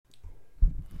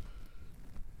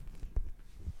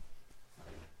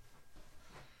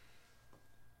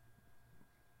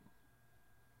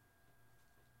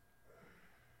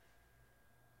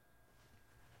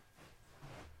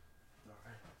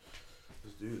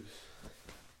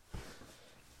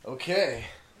Okay,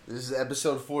 this is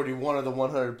episode 41 of the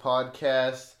 100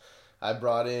 podcast. I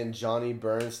brought in Johnny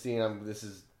Bernstein. I'm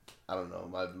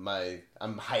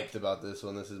hyped about this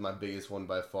one. This is my biggest one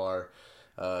by far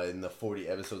in the 40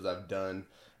 episodes I've done.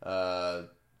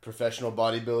 Professional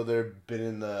bodybuilder, been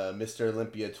in the Mr.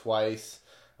 Olympia twice.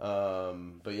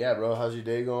 But yeah, bro, how's your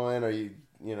day going? Are you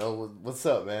what's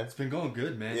up, man? It's been going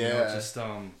good, man. Yeah. Just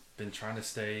been trying to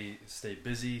stay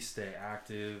busy, stay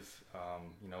active.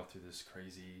 Through this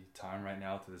crazy time right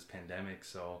now, through this pandemic.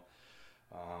 So,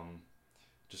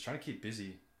 just trying to keep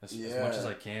busy as much as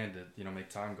I can to make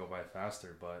time go by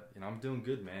faster. But I'm doing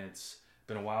good, man. It's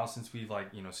been a while since we've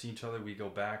seen each other. We go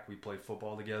back. We played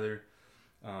football together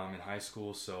in high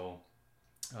school. So,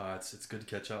 it's good to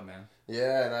catch up, man.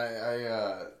 Yeah, and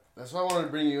I that's why I wanted to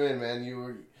bring you in,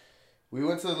 man. We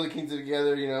went to the Kington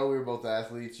together, we were both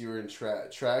athletes. You were in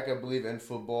track, I believe, and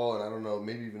football, and I don't know,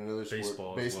 maybe even another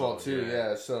sport. Baseball too,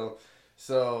 yeah.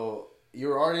 So you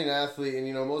were already an athlete,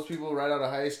 and most people right out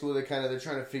of high school, they're trying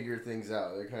to figure things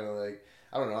out. They're kind of like,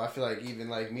 I don't know, I feel like even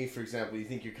like me, for example, you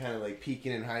think you're kind of like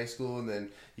peaking in high school, and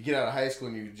then you get out of high school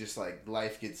and you just like,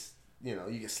 life gets, you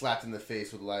get slapped in the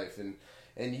face with life,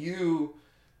 and you...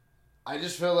 I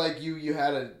just felt like you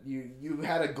had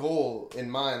a goal in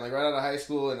mind, like right out of high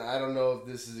school, and I don't know if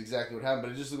this is exactly what happened,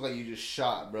 but it just looked like you just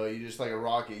shot, bro. You just like a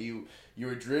rocket. You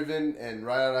were driven, and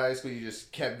right out of high school, you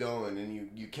just kept going,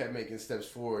 and you kept making steps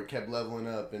forward, kept leveling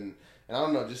up, and I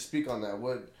don't know, just speak on that.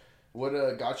 What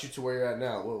got you to where you're at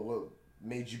now? What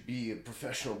made you be a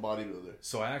professional bodybuilder?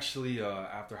 So I actually,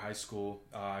 after high school,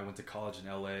 I went to college in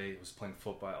LA. Was playing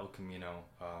football at El Camino.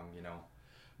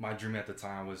 My dream at the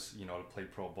time was, to play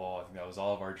pro ball. I think that was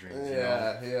all of our dreams.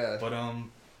 Yeah. But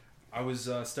I was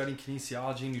studying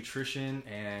kinesiology, nutrition,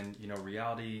 and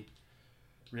reality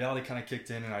kind of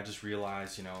kicked in, and I just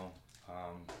realized,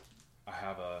 I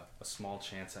have a small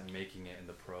chance at making it in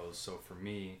the pros. So for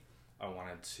me, I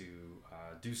wanted to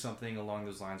do something along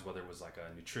those lines, whether it was like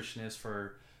a nutritionist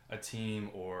for a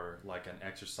team or like an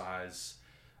exercise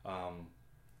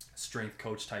strength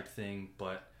coach type thing.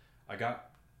 But I got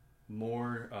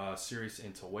more serious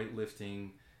into weightlifting,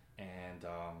 and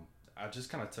I just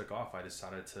kind of took off. I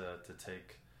decided to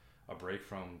take a break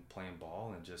from playing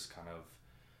ball and just kind of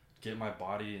get my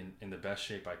body in the best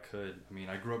shape I could. I mean,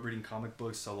 I grew up reading comic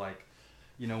books, so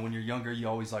when you're younger, you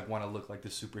always want to look like the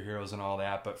superheroes and all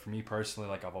that. But for me personally,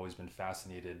 I've always been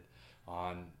fascinated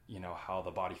on how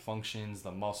the body functions,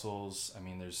 the muscles. I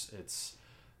mean, it's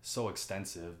so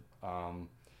extensive.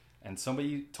 And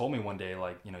somebody told me one day,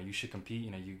 you should compete,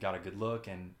 you got a good look.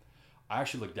 And I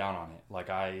actually looked down on it.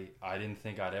 I didn't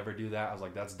think I'd ever do that. I was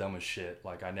like, that's dumb as shit.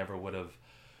 I never would have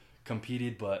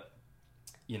competed, but,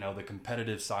 the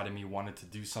competitive side of me wanted to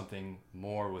do something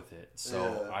more with it.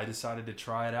 So I decided to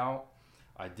try it out.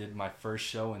 I did my first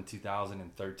show in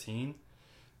 2013.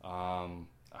 I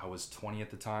was 20 at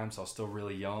the time, so I was still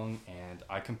really young. And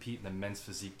I compete in the men's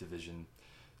physique division.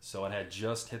 So it had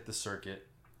just hit the circuit.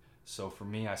 So for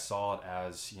me, I saw it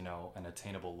as, an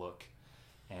attainable look.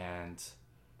 And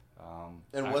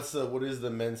what is the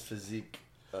men's physique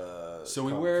so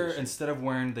we wear, instead of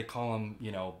wearing, they call them,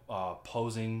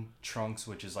 posing trunks,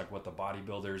 which is like what the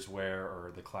bodybuilders wear,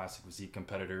 or the classic physique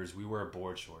competitors, we wear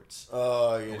board shorts.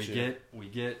 Oh, we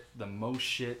get the most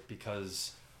shit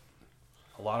because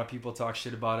a lot of people talk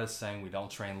shit about us saying we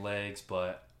don't train legs,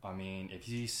 but I mean, if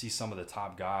you see some of the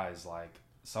top guys,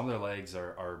 some of their legs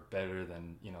are better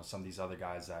than, some of these other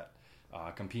guys that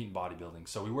compete in bodybuilding.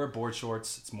 So we wear board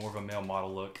shorts. It's more of a male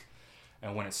model look.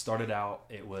 And when it started out,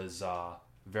 it was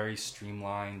very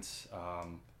streamlined,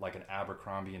 like an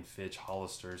Abercrombie and Fitch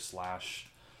Hollister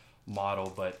 /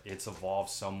 model. But it's evolved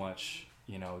so much,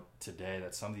 today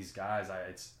that some of these guys,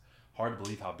 it's hard to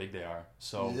believe how big they are.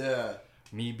 So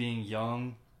me being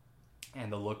young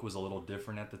and the look was a little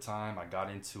different at the time, I got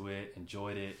into it,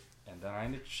 enjoyed it. And then I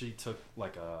actually took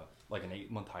an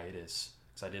 8-month hiatus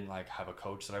because I didn't have a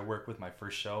coach that I worked with. My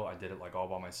first show, I did it all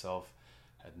by myself.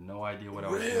 Had no idea what I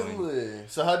was doing. Really?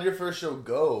 So how did your first show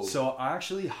go? So I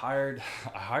actually hired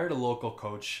a local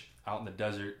coach out in the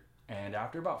desert, and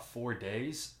after about 4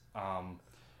 days,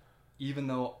 even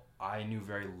though I knew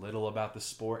very little about the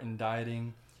sport and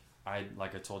dieting, I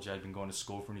told you, I'd been going to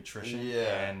school for nutrition,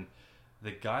 and the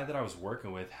guy that I was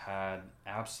working with had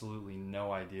absolutely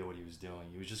no idea what he was doing.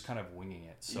 He was just kind of winging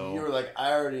it. So you were like,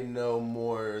 I already know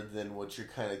more than what you're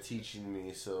kind of teaching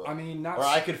me. So I mean, or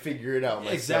I could figure it out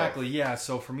myself. Exactly, yeah.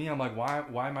 So for me, I'm like,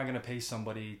 why am I going to pay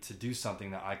somebody to do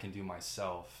something that I can do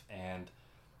myself? And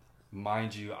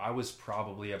mind you, I was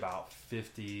probably about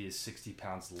 50 to 60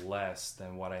 pounds less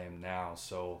than what I am now.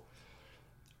 So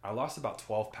I lost about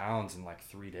 12 pounds in like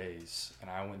 3 days, and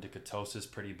I went into ketosis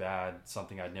pretty bad,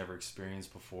 something I'd never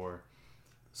experienced before.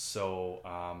 So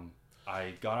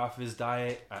I got off of his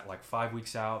diet at like 5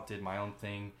 weeks out, did my own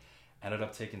thing, ended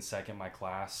up taking second in my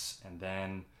class, and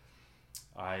then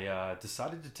I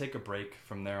decided to take a break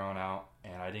from there on out,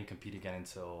 and I didn't compete again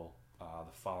until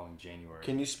the following January.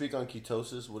 Can you speak on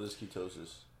ketosis? What is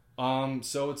ketosis?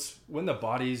 So it's when the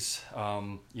body's,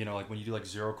 like when you do like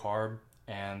zero carb,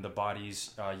 and the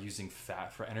body's using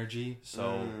fat for energy.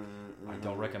 So I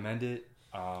don't recommend it.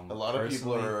 A lot of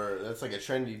people that's like a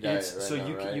trendy diet so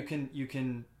now, right? you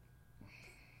can.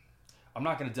 I'm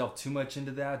not going to delve too much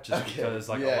into that just because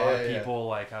like a lot of people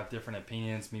like have different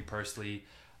opinions. Me personally,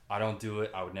 I don't do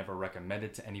it. I would never recommend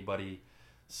it to anybody.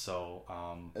 So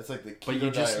it's like the keto but you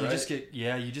diet,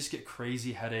 you just get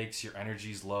crazy headaches. Your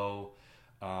energy's low,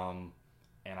 and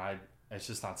it's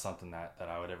just not something that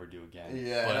I would ever do again.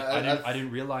 Yeah, but I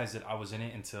didn't realize that I was in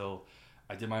it until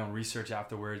I did my own research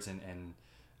afterwards and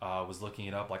was looking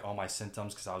it up, like all my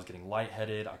symptoms, because I was getting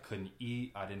lightheaded. I couldn't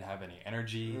eat. I didn't have any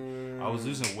energy. I was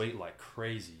losing weight like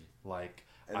crazy. Like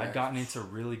I'd gotten into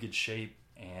really good shape,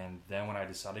 and then when I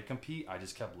decided to compete, I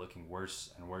just kept looking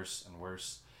worse and worse and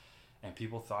worse. And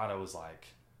people thought I was like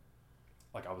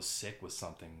I was sick with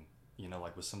something,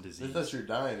 like with some disease. They thought you were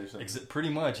dying or something. Pretty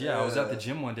much, yeah. I was at the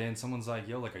gym one day and someone's like,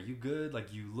 yo, like, are you good?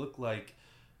 Like, you look like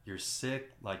you're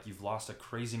sick. Like, you've lost a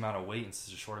crazy amount of weight in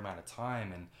such a short amount of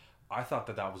time. And I thought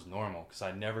that was normal because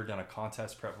I'd never done a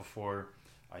contest prep before.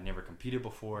 I never competed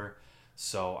before.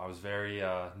 So I was very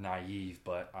naive,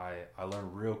 but I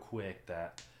learned real quick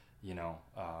that,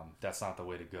 that's not the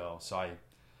way to go. So I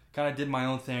kind of did my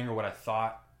own thing, or what I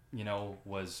thought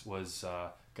was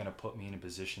going to put me in a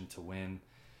position to win,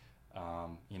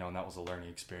 and that was a learning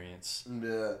experience.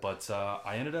 Yeah. But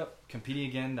I ended up competing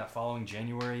again that following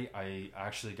January. I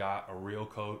actually got a real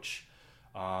coach,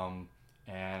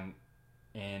 and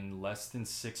in less than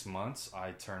 6 months,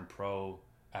 I turned pro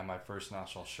at my first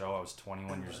national show. I was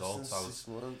 21 years old, so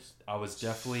I was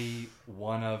definitely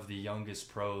one of the youngest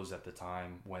pros at the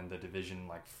time when the division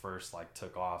first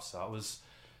took off. So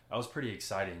that was pretty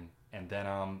exciting. And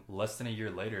then less than a year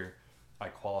later, I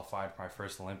qualified for my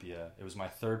first Olympia. It was my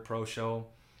third pro show.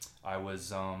 I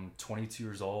was 22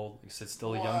 years old. Like I said,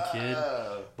 still a young kid.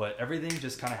 But everything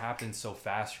just kind of happened so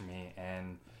fast for me.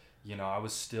 And, I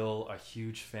was still a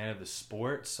huge fan of the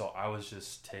sport, so I was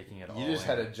just taking it all in. You just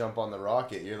had to jump on the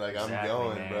rocket. You're like, exactly, I'm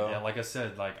going, man. Bro. Yeah, like I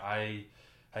said, I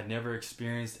had never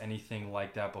experienced anything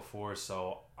like that before,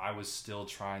 so I was still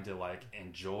trying to,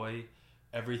 enjoy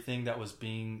everything that was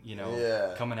being,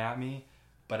 coming at me,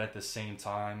 but at the same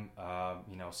time,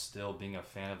 still being a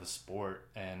fan of the sport.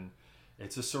 And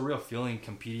it's a surreal feeling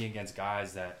competing against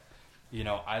guys that,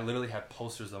 I literally had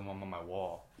posters of them on my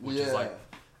wall, which is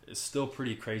it's still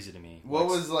pretty crazy to me. What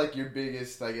was your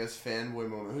biggest, I guess, fanboy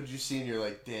moment? Who'd you see and you're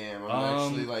like, damn,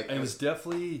 I'm actually It was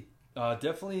definitely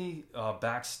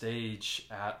backstage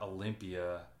at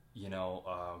Olympia,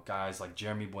 guys like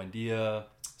Jeremy Buendia,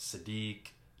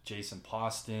 Sadiq, Jason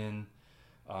Poston,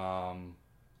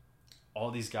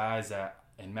 all these guys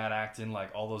and Matt Acton,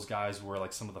 all those guys were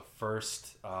some of the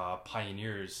first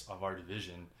pioneers of our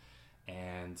division.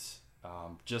 And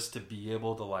just to be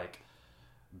able to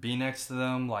be next to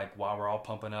them while we're all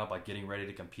pumping up, getting ready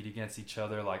to compete against each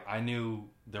other, I knew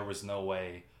there was no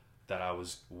way that I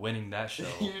was winning that show.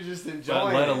 You're just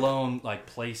enjoying let alone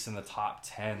place in the top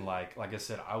 10. Like I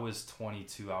said, I was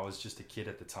 22. I was just a kid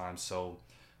at the time, so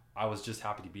I was just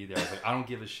happy to be there. I was I don't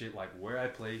give a shit where I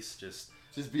place, just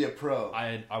be a pro.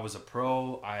 I was a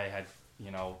pro. I had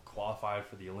qualified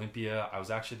for the Olympia. I was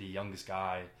actually the youngest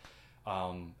guy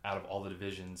out of all the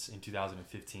divisions in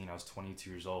 2015. I was 22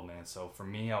 years old, man. So for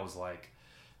me, I was like,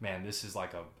 man, this is a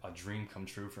dream come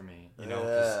true for me.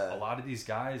 Because a lot of these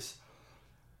guys,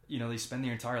 they spend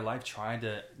their entire life trying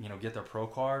to get their pro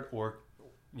card or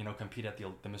compete at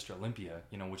the Mr. Olympia,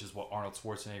 which is what Arnold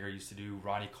Schwarzenegger used to do.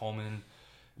 Ronnie Coleman,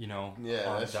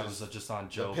 that was just on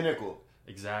Joe. The pinnacle.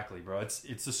 Exactly, bro.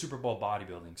 It's the Super Bowl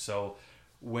bodybuilding. So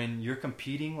when you're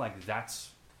competing,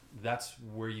 that's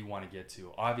where you want to get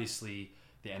to. Obviously,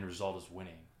 the end result is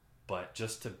winning, but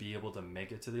just to be able to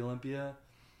make it to the Olympia,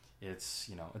 it's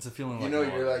it's a feeling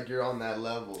you're on that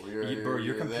level. You're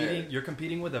competing. There. You're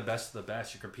competing with the best of the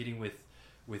best. You're competing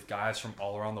with guys from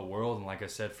all around the world. And like I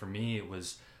said, for me, it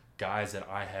was guys that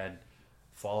I had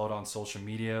followed on social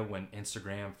media when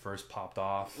Instagram first popped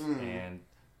off, and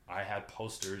I had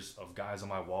posters of guys on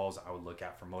my walls I would look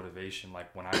at for motivation.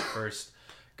 When I first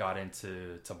got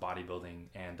into bodybuilding,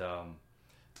 and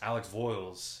Alex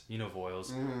Voiles,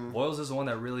 Voiles. Voiles is the one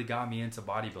that really got me into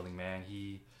bodybuilding, man.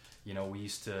 He, we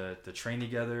used to train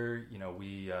together.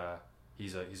 He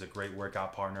He's a great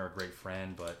workout partner, a great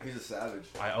friend, but he's a savage.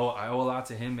 I owe a lot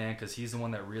to him, man, because he's the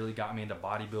one that really got me into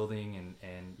bodybuilding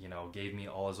and you know, gave me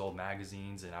all his old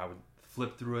magazines, and I would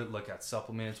flip through it, look at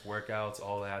supplements, workouts,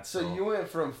 all that. So you went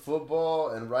from football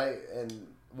and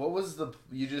what was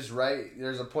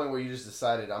there's a point where you just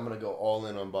decided, I'm going to go all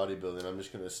in on bodybuilding. I'm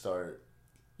just going to start.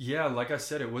 Yeah, like I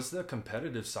said, it was the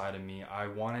competitive side of me. I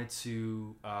wanted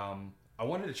to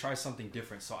try something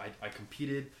different. So I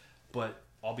competed, but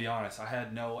I'll be honest, I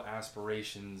had no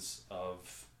aspirations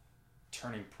of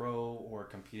turning pro or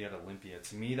competing at Olympia.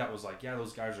 To me, that was like, yeah,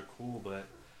 those guys are cool, but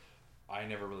I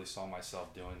never really saw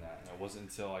myself doing that. And it wasn't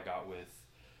until I got with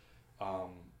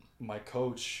my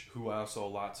coach, who I also owe a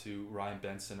lot to, Ryan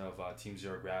Benson of Team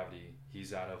Zero Gravity.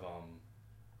 He's out of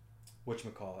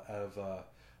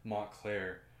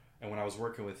Montclair. And when I was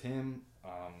working with him,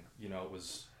 you know, it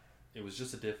was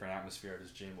just a different atmosphere at his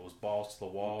gym. It was balls to the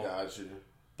wall. Gotcha.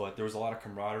 But there was a lot of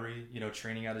camaraderie, you know,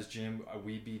 training at his gym.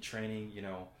 We'd be training, you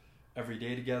know, every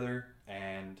day together,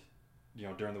 and you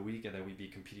know, during the week, and then we'd be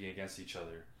competing against each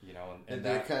other, you know. And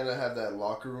they kind of have that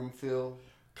locker room feel?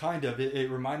 Kind of.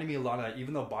 It reminded me a lot of that,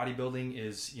 even though bodybuilding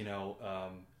is, you know,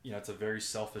 it's a very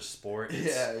selfish sport.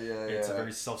 It's a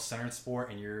very self-centered sport,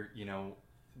 and you know,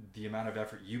 the amount of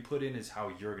effort you put in is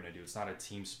how you're going to do. It's not a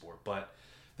team sport. But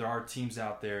there are teams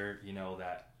out there, you know,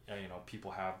 that, you know,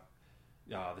 people have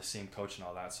the same coach and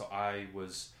all that. So I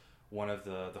was one of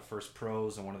the first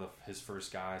pros and one of his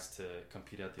first guys to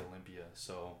compete at the Olympia.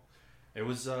 So it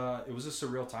was a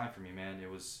surreal time for me, man. It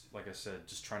was, like I said,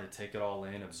 just trying to take it all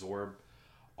in, absorb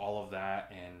all of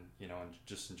that, and, you know, and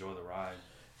just enjoy the ride.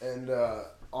 And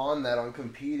on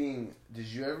competing, did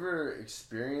you ever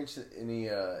experience any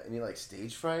like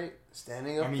stage fright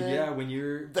standing up there? I mean, yeah, when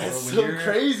you're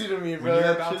crazy to me, bro. When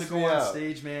you're about to go on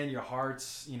stage, man, your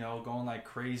heart's, you know, going like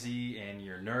crazy, and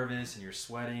you're nervous and you're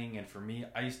sweating. And for me,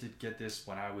 I used to get this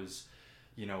when I was,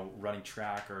 you know, running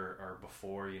track or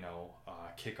before, you know,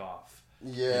 kickoff.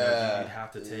 Yeah, you know, you'd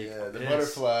have to take a the piss.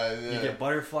 Butterflies. Yeah. You get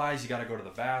butterflies. You got to go to the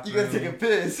bathroom. You got to take a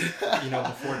piss. You know,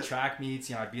 before track meets,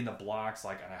 you know, I'd be in the blocks,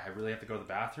 like, and I really have to go to the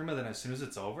bathroom. And then as soon as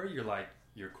it's over,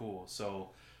 you're cool. So,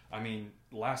 I mean,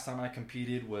 last time I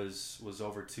competed was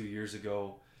over 2 years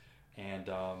ago, and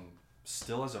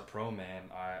still as a pro, man,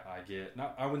 I get,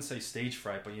 I wouldn't say stage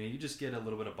fright, but you know, you just get a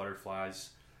little bit of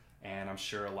butterflies, and I'm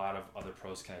sure a lot of other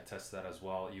pros can attest to that as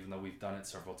well. Even though we've done it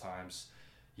several times.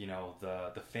 You know,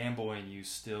 the fanboy in you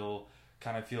still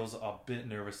kind of feels a bit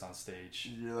nervous on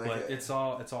stage, like, but it's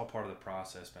all part of the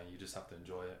process, man. You just have to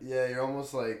enjoy it. Yeah, you're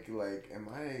almost like,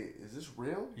 is this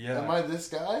real? Yeah. Am I this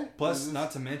guy? Plus,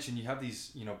 not to mention, you have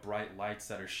these, you know, bright lights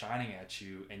that are shining at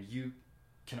you, and you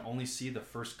can only see the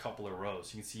first couple of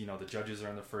rows. You can see, you know, the judges are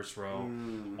in the first row,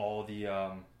 all the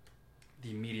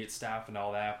immediate staff and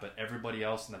all that, but everybody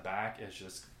else in the back is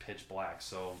just pitch black.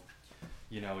 So,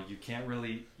 you know, you can't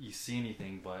really see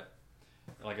anything, but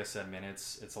like I said, man,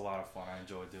 it's a lot of fun. I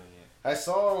enjoy doing it. I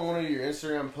saw on one of your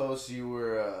Instagram posts you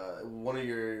were one of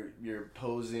your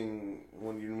posing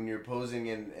when you're posing,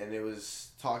 and it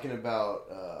was talking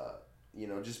about you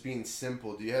know, just being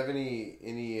simple. Do you have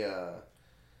any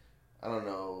I don't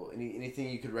know, anything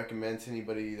you could recommend to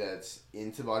anybody that's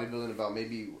into bodybuilding about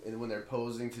maybe when they're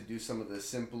posing to do some of the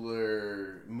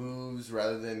simpler moves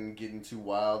rather than getting too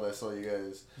wild? I saw you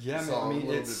guys. Yeah, man, I mean, a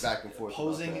little bit back and forth.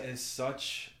 Posing is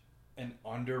such an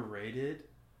underrated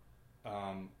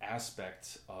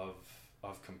aspect of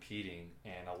competing,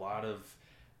 and a lot of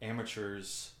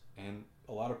amateurs and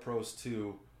a lot of pros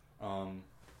too,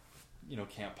 you know,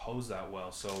 can't pose that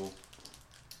well. So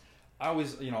I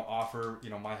always, you know, offer, you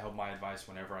know, my help, my advice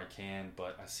whenever I can,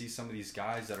 but I see some of these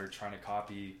guys that are trying to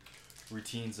copy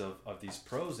routines of these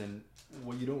pros, and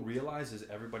what you don't realize is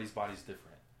everybody's body's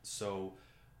different. So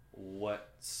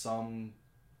what some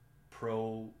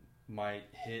pro might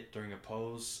hit during a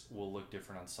pose will look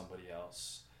different on somebody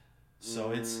else.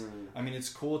 So it's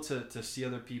cool to see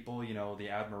other people, you know, the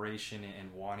admiration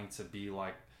and wanting to be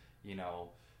like, you know,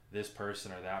 this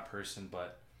person or that person,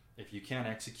 but if you can't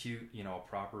execute, you know, a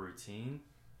proper routine,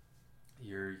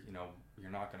 you're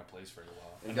not going to place very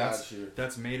well. And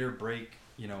that's made or break,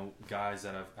 you know, guys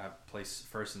that have placed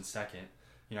first and second.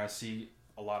 You know, I see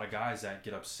a lot of guys that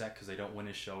get upset because they don't win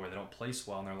a show or they don't place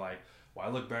well, and they're like, well, I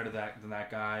look better than that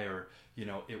guy, or, you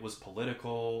know, it was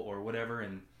political or whatever.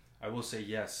 And I will say,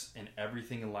 yes, and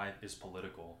everything in life is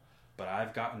political. But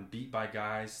I've gotten beat by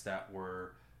guys that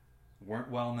weren't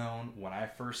well known. When I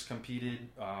first competed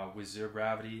with Zero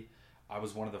Gravity, I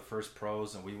was one of the first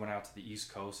pros, and we went out to the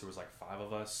East Coast. There was like 5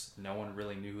 of us. No one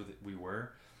really knew who we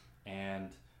were. And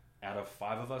out of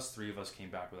 5 of us, 3 of us came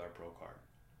back with our pro card.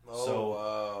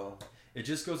 Wow. It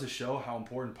just goes to show how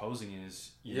important posing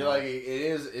is. You're like,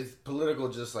 it's political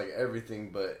just like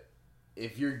everything, but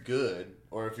if you're good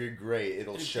or if you're great,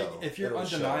 it'll show. If you're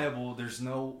undeniable, there's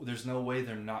no way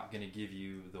they're not going to give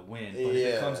you the win. But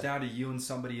if it comes down to you and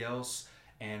somebody else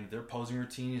and their posing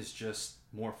routine is just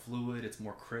more fluid, it's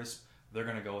more crisp, they're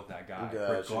going to go with that guy.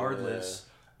 Regardless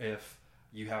if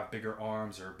you have bigger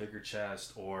arms or a bigger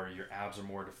chest or your abs are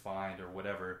more defined or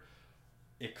whatever,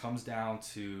 it comes down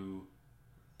to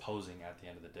posing at the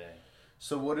end of the day.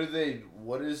 So what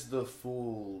is the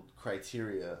full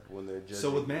criteria when they're judging? So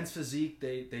with men's physique,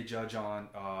 they judge on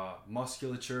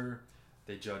musculature,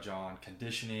 they judge on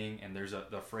conditioning, and there's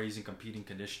the phrase in competing,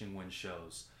 conditioning wins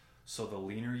shows. So the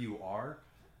leaner you are,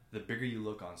 the bigger you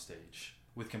look on stage.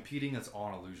 With competing, it's all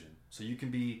an illusion. So you can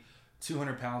be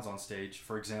 200 pounds on stage.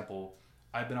 For example,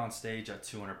 I've been on stage at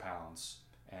 200 pounds,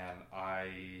 and I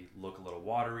look a little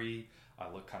watery,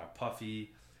 I look kind of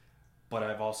puffy. But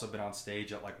I've also been on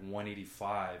stage at like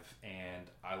 185 and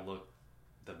I look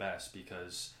the best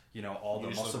because, all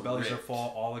the muscle bellies are full,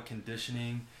 all the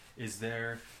conditioning is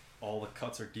there, all the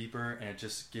cuts are deeper, and it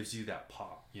just gives you that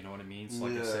pop. You know what I mean? So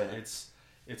like I said,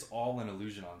 it's all an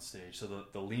illusion on stage. So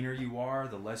the leaner you are,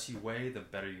 the less you weigh, the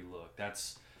better you look.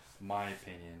 That's my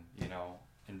opinion,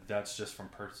 and that's just from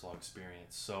personal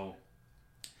experience. So,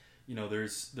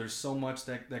 there's so much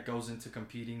that goes into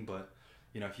competing, but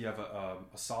if you have a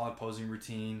solid posing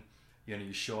routine,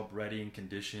 you show up ready and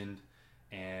conditioned,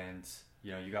 and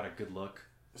you got a good look.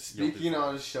 Speaking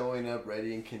on showing up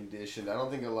ready and conditioned, I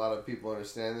don't think a lot of people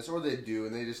understand this, or they do,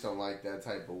 and they just don't like that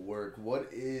type of work. What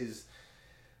is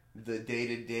the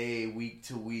day-to-day,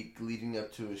 week-to-week leading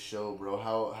up to a show, bro?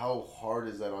 How hard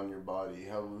is that on your body?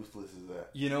 How ruthless is that?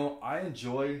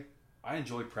 I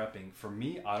enjoy prepping. For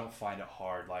me, I don't find it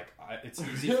hard. Like it's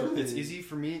easy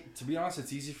for me. To be honest,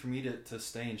 it's easy for me to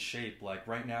stay in shape. Like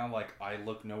right now, like I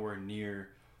look nowhere near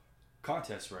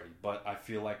contest ready. But I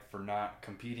feel like for not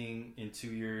competing in 2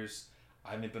 years,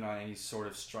 I haven't been on any sort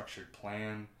of structured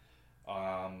plan.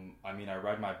 I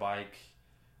ride my bike,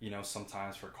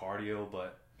 sometimes for cardio.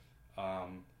 But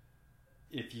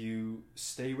if you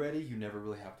stay ready, you never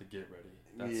really have to get ready.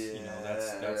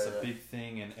 That's a big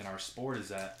thing in our sport is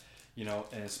that.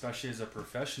 And especially as a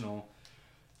professional,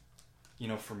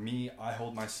 for me, I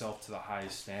hold myself to the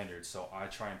highest standards, so I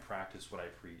try and practice what I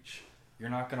preach. You're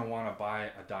not going to want to buy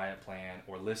a diet plan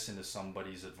or listen to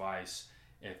somebody's advice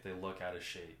if they look out of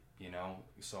shape,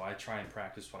 So I try and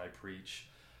practice what I preach,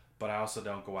 but I also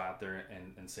don't go out there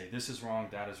and say, this is wrong,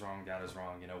 that is wrong, that is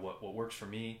wrong. What works for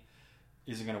me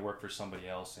isn't going to work for somebody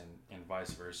else and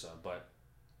vice versa. But,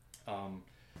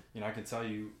 I can tell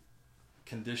you,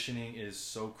 conditioning is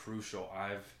so crucial.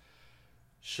 I've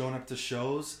shown up to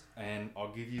shows, and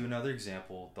I'll give you another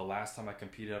example. The last time I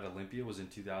competed at Olympia was in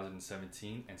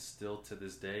 2017, and still to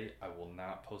this day, I will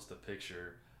not post a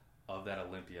picture of that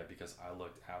Olympia because I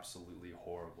looked absolutely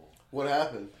horrible. What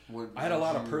happened? I had a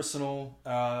lot of personal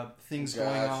things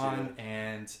going on,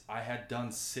 and I had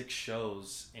done 6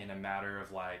 shows in a matter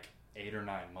of like 8 or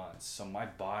 9 months. So my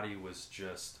body was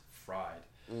just fried.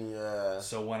 Yeah.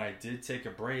 So when I did take a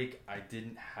break, I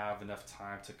didn't have enough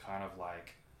time to kind of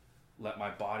like let my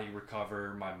body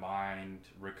recover, my mind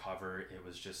recover. It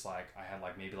was just like I had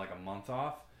like maybe like a month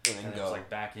off, and it was like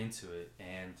back into it.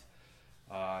 And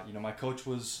my coach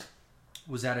was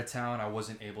out of town. I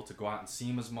wasn't able to go out and see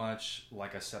him as much.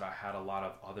 Like I said, I had a lot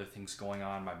of other things going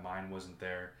on. My mind wasn't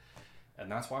there,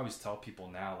 and that's why I always tell people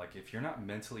now, like if you're not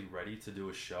mentally ready to do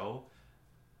a show,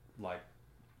 like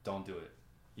don't do it.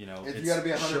 You got to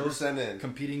be 100% in.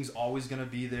 Competing's always going to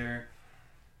be there.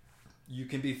 You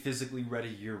can be physically ready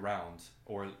year round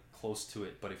or close to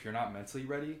it, but if you're not mentally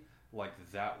ready, like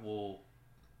that will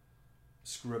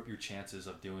screw up your chances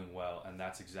of doing well, and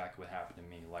that's exactly what happened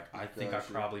to me. Like I think I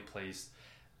probably placed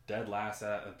dead last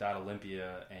at that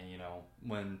Olympia, and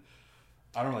when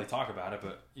I don't really talk about it,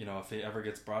 but if it ever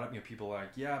gets brought up, people are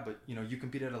like, yeah, but you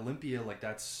compete at Olympia, like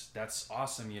that's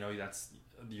awesome,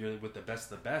 you're with the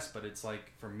best of the best. But it's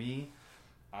like, for me,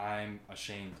 I'm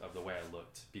ashamed of the way I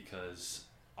looked because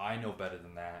I know better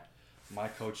than that. My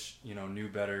coach, knew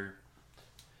better.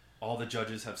 All the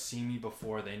judges have seen me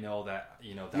before. They know that,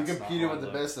 that's you competed with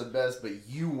the best of the best, but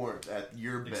you weren't at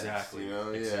your best. Exactly.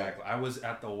 Exactly. I was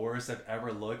at the worst I've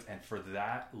ever looked, and for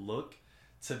that look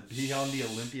to be on the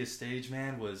Olympia stage,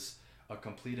 man, was a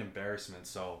complete embarrassment.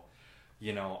 So,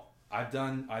 I've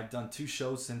done 2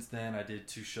 shows since then. I did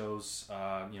 2 shows,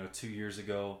 2 years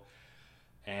ago,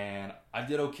 and I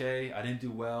did okay. I didn't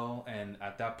do well, and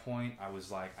at that point, I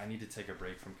was like, I need to take a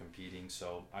break from competing.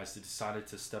 So I decided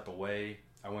to step away.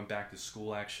 I went back to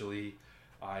school actually,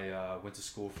 I went to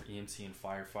school for EMT and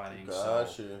firefighting.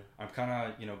 Gotcha. So I'm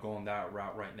kind of, going that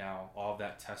route right now. All of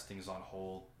that testing is on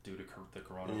hold due to the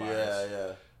coronavirus.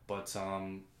 Yeah. But,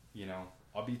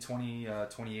 I'll be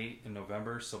 28 in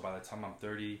November. So by the time I'm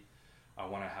 30, I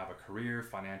want to have a career,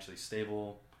 financially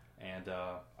stable. And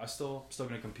I'm still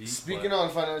going to compete. Speaking on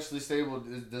financially stable,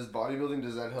 does bodybuilding,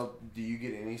 does that help? Do you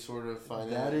get any sort of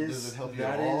financial? Does it help you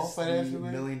at all financially? That is the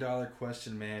million-dollar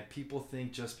question, man. People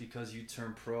think just because you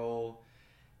turn pro,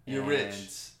 you're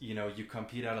rich. You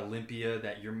compete at Olympia,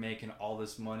 that you're making all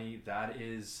this money. That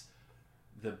is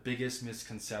the biggest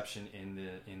misconception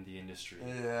in the industry.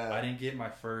 Yeah. I didn't get my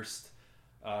first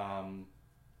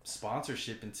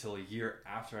sponsorship until a year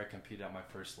after I competed at my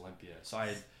first Olympia. So I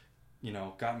had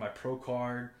got my pro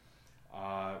card,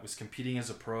 was competing as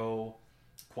a pro,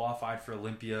 qualified for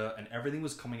Olympia, and everything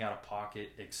was coming out of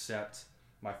pocket except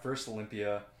my first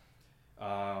Olympia.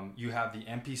 You have the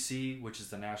NPC, which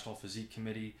is the National Physique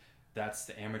Committee. That's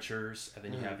the amateurs. And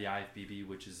then you have the IFBB,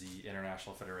 which is the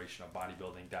International Federation of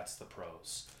Bodybuilding. That's the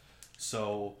pros.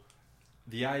 So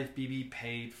the IFBB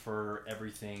paid for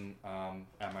everything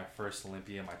at my first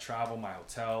Olympia, my travel, my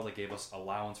hotel. They gave us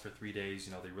allowance for 3 days.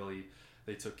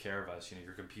 They took care of us.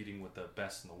 You're competing with the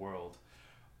best in the world,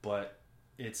 but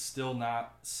it's still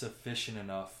not sufficient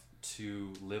enough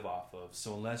to live off of.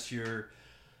 So unless you're,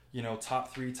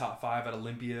 top 3, top 5 at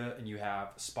Olympia, and you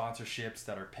have sponsorships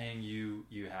that are paying you,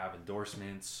 you have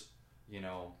endorsements,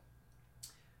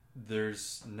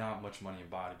 there's not much money in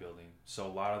bodybuilding. So a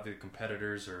lot of the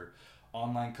competitors are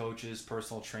online coaches,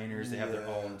 personal trainers. They have their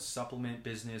own supplement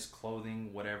business,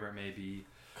 clothing, whatever it may be.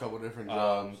 Couple different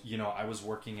jobs. I was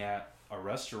working at a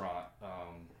restaurant,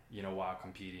 while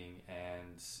competing,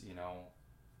 and,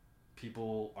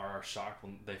 people are shocked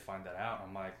when they find that out.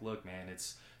 I'm like, look, man,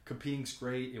 competing's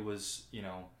great. It was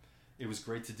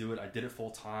great to do it. I did it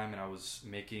full time, and I was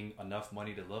making enough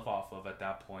money to live off of at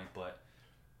that point. But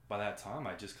by that time,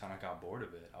 I just kind of got bored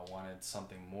of it. I wanted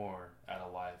something more out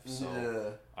of life.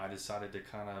 So I decided to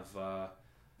kind of,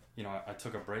 I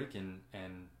took a break and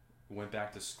went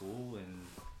back to school, and,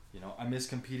 I miss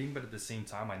competing, but at the same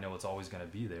time, I know it's always going to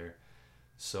be there.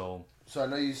 So I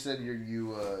know you said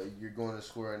you're going to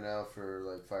school right now for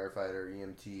like firefighter,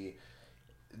 EMT.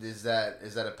 Is that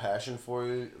a passion for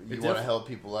you? You want to help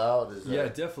people out? Yeah,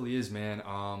 it definitely is, man.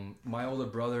 My older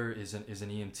brother is an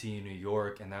EMT in New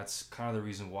York, and that's kind of the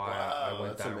reason why I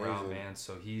went that route, man.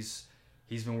 So he's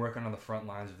been working on the front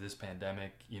lines of this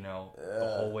pandemic, the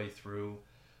whole way through.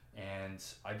 And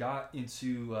I got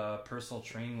into personal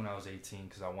training when I was 18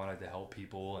 because I wanted to help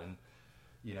people and,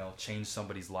 change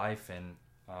somebody's life. And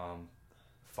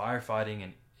firefighting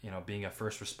and, being a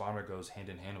first responder goes hand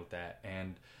in hand with that.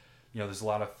 And, there's a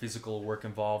lot of physical work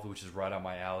involved, which is right up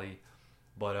my alley.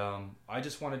 But I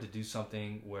just wanted to do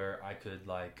something where I could,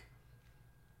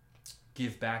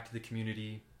 give back to the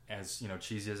community, as,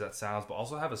 cheesy as that sounds, but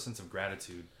also have a sense of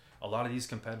gratitude. A lot of these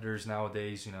competitors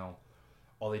nowadays,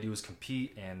 all they do is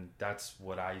compete, and that's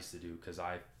what I used to do because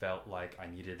I felt like I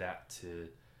needed that to,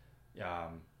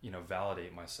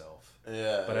 validate myself.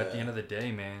 Yeah. But at the end of the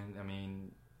day, man, I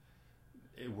mean,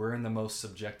 we're in the most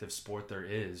subjective sport there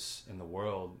is in the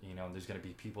world. There's going to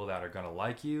be people that are going to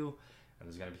like you, and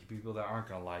there's going to be people that aren't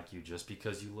going to like you just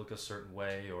because you look a certain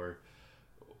way or,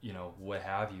 what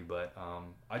have you. But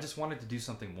I just wanted to do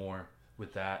something more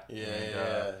with that.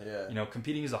 Yeah.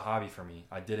 Competing is a hobby for me.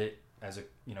 I did it as a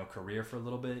career for a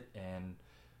little bit, and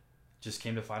just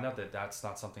came to find out that that's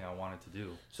not something I wanted to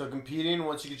do. So competing,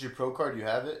 once you get your pro card, you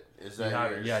have it? Is that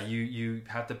yours? Yeah, you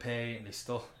have to pay, and they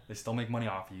still make money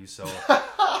off of you. So you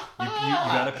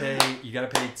gotta pay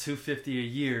 $250 a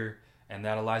year, and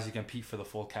that allows you to compete for the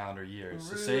full calendar year.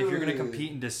 So say if you're gonna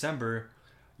compete in December,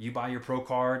 you buy your pro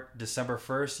card December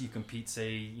 1st, you compete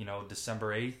say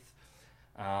December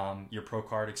 8th. Your pro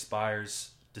card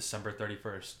expires December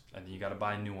 31st, and then you got to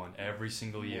buy a new one every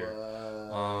single year.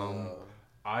 Wow.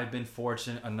 I've been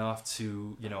fortunate enough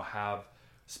to have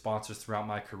sponsors throughout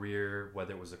my career,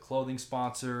 whether it was a clothing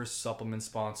sponsor, supplement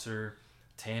sponsor,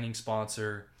 tanning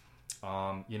sponsor. When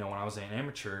I was an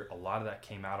amateur, a lot of that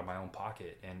came out of my own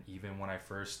pocket, and even when I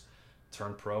first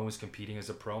turned pro and was competing as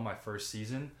a pro my first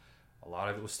season, a lot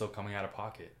of it was still coming out of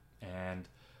pocket. And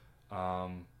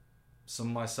some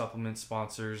of my supplement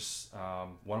sponsors,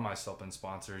 one of my supplement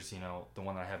sponsors, the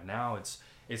one that I have now,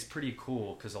 it's pretty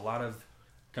cool because a lot of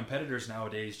competitors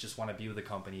nowadays just want to be with a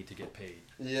company to get paid.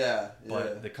 Yeah.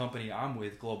 But the company I'm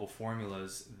with, Global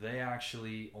Formulas, they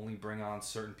actually only bring on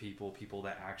certain people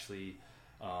that actually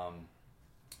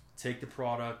take the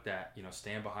product, that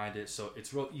stand behind it. So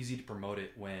it's real easy to promote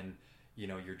it when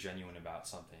you're genuine about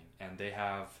something, and they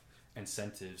have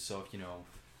incentives. So if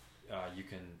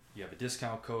you have a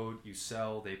discount code, you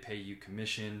sell, they pay you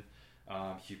commission.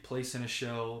 If you place in a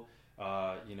show,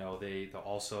 they'll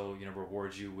also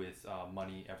reward you with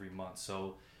money every month.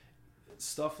 So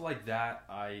stuff like that,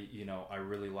 I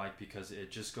really like, because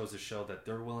it just goes to show that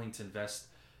they're willing to invest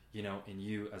in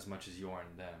you as much as you are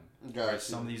in them. Gotcha. Right?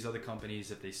 Some of these other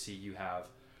companies, if they see you have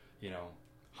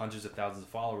hundreds of thousands of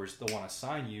followers, they'll want to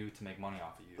sign you to make money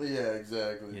off of you. Yeah,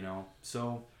 exactly.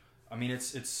 So I mean,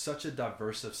 it's such a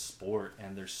diverse sport,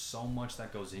 and there's so much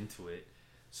that goes into it.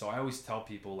 So I always tell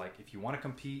people, like, if you want to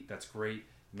compete, that's great.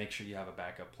 Make sure you have a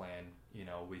backup plan,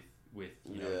 with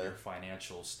your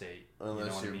financial state.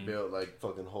 Unless you're built like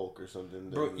fucking Hulk or something.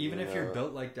 Bro, even if you're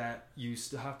built like that, you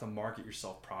still have to market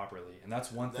yourself properly. And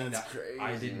that's one thing that crazy,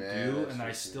 I didn't do, and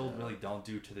I still really don't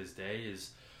do to this day,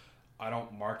 is I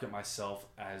don't market myself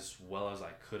as well as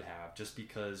I could have, just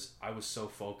because I was so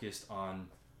focused on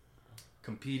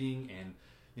competing and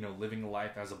living a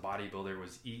life as a bodybuilder.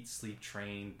 Was eat, sleep,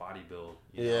 train, bodybuild.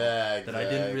 Exactly. That I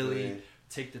didn't really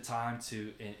take the time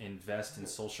to invest in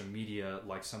social media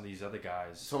like some of these other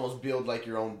guys. It's almost build like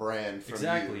your own brand from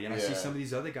exactly you. And I see some of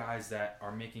these other guys that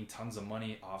are making tons of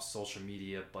money off social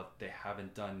media, but they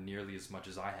haven't done nearly as much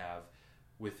as I have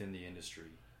within the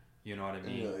industry. You know what I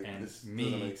mean? Yeah, and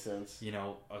me,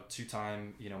 a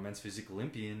two-time men's physique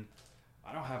Olympian,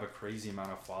 I don't have a crazy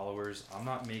amount of followers. I'm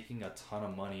not making a ton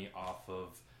of money off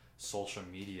of social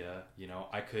media.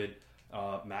 I could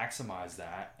maximize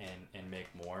that and make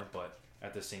more, but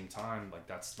at the same time, like,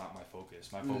 that's not my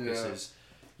focus. My focus is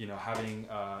having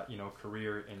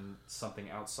career in something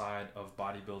outside of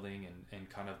bodybuilding and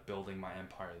kind of building my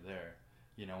empire there.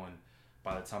 And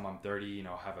by the time I'm 30,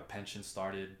 have a pension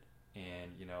started,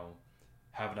 and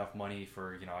have enough money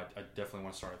for I definitely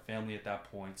want to start a family at that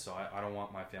point. So I don't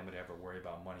want my family to ever worry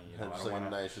about money. I don't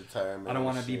want nice retirement. I don't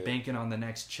want to be banking on the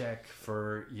next check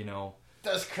for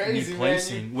that's crazy,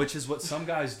 placing, man. Which is what some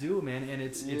guys do, man, and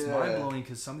it's mind blowing,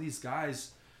 because some of these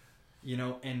guys,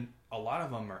 and a lot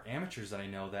of them are amateurs that I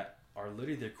know that are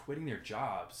literally, they're quitting their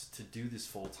jobs to do this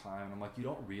full time, and I'm like, you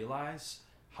don't realize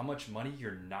how much money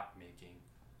you're not making,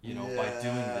 by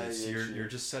doing this. You're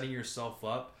just setting yourself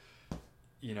up,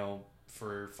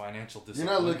 for financial discipline.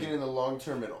 You're not looking in the long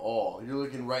term at all. You're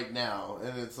looking right now,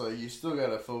 and it's like you still got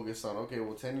to focus on, okay,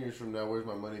 well, 10 years from now, where's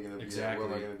my money going to be at? Where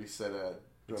am I going to be set at?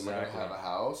 Am I going to have a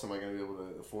house? Am I going to be able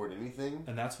to afford anything?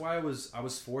 And that's why I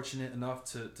was fortunate enough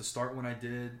to start when I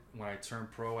did, when I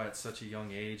turned pro at such a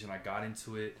young age, and I got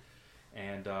into it.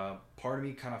 And part of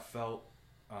me kind of felt,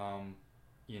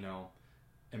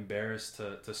 embarrassed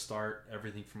to start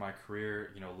everything for my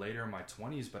career, later in my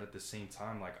 20s. But at the same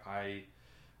time, like, I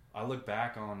look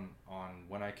back on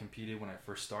when I competed, when I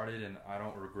first started, and I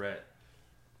don't regret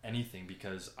anything,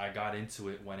 because I got into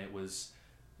it when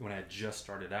I had just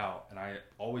started out. And I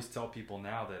always tell people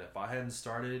now that if I hadn't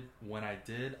started when I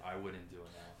did, I wouldn't do it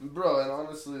now. Bro, and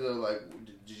honestly though, like,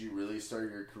 did you really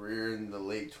start your career in the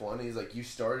late 20s? Like, you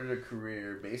started a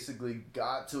career, basically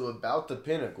got to about the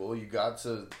pinnacle. You got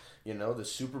to, the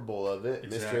Super Bowl of it,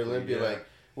 exactly, Mr. Olympia. Yeah. Like,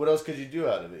 what else could you do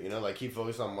out of it? Like, keep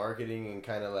focused on marketing and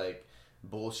kind of like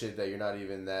bullshit that you're not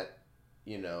even that,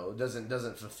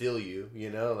 doesn't fulfill you,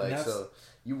 like, so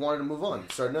you wanted to move on,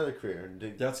 start another career.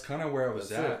 That's kind of where I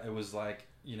was at. It was like,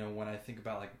 when I think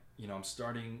about, like, I'm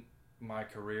starting my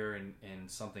career in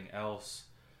something else,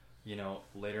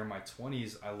 later in my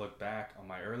 20s, I look back on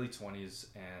my early 20s,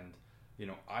 and,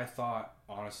 I thought,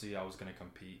 honestly, I was going to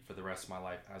compete for the rest of my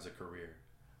life as a career.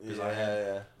 Because I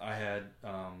had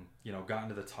gotten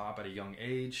to the top at a young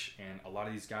age, and a lot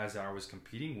of these guys that I was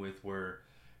competing with were,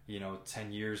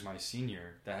 10 years my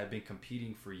senior, that had been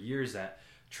competing for years, that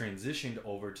transitioned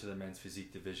over to the men's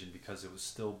physique division because it was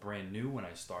still brand new when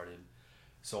I started.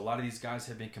 So a lot of these guys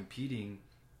had been competing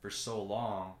for so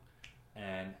long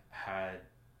and had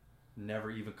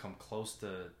never even come close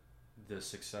to the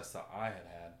success that I had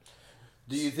had.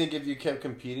 Do you think if you kept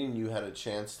competing, you had a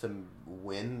chance to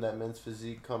win that men's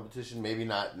physique competition? Maybe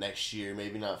not next year,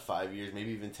 maybe not 5 years,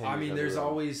 maybe even 10 years. I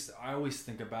mean, I always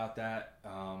think about that,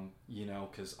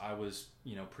 because I was,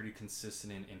 pretty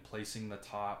consistent in placing the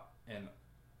top and,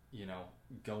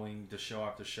 going to show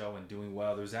after show and doing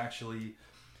well. There's actually,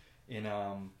 in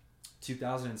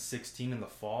 2016 in the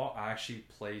fall, I actually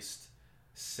placed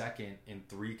second in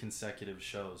 3 consecutive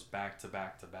shows, back to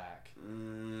back to back,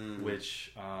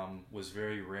 which was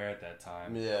very rare at that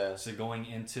time. Yeah. So going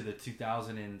into the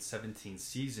 2017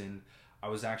 season, I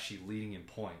was actually leading in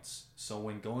points. So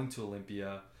when going to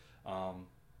Olympia,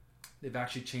 they've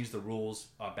actually changed the rules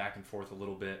back and forth a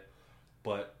little bit.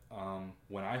 But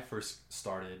when I first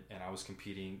started and I was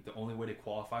competing, the only way to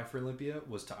qualify for Olympia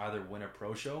was to either win a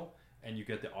pro show and you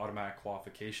get the automatic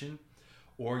qualification,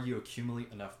 or you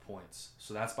accumulate enough points.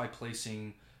 So that's by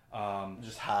placing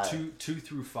just high 2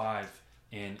 through 5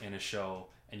 in a show,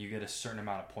 and you get a certain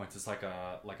amount of points. It's like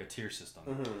a tier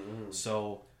system.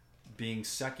 So being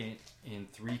second in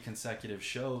 3 consecutive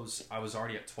shows, I was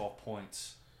already at 12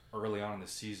 points early on in the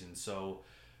season. So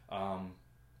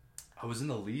I was in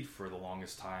the lead for the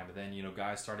longest time, but then,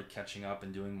 guys started catching up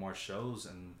and doing more shows,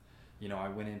 and I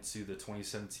went into the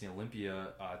 2017 Olympia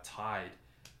tied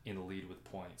in the lead with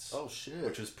points. Oh shit!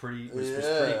 Which was pretty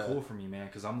cool for me, man,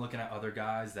 because I'm looking at other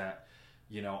guys that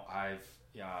I've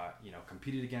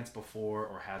competed against before,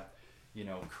 or had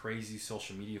crazy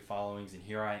social media followings, and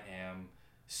here I am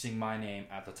seeing my name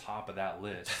at the top of that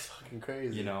list. That's fucking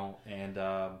crazy. And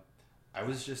I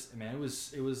was just, man, it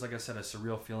was like I said, a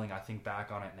surreal feeling. I think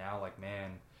back on it now, like,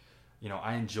 man,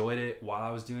 I enjoyed it while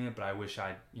I was doing it, but I wish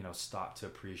I'd, stopped to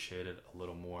appreciate it a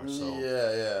little more. So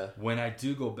yeah. When I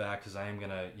do go back, because I am going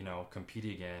to, compete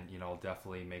again, I'll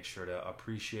definitely make sure to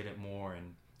appreciate it more,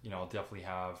 and, I'll definitely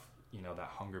have, that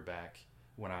hunger back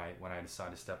when I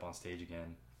decide to step on stage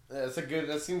again. Yeah,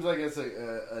 that seems like it's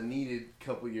a needed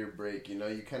couple year break.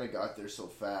 You kind of got there so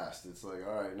fast. It's like,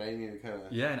 all right, now you need to kind of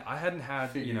and I hadn't had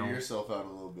figure yourself out a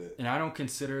little bit. And I don't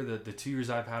consider the 2 years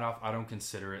I've had off, I don't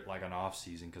consider it like an off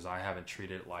season, because I haven't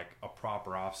treated it like a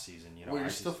proper off season. Well, you're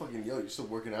still fucking you're still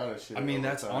working out and shit. I mean,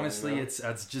 that's time, honestly,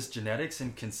 it's just genetics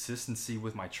and consistency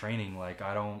with my training. Like,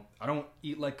 I don't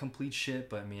eat like complete shit,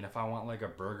 but I mean, if I want like a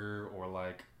burger or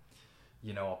like,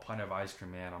 a pint of ice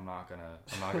cream, man, I'm not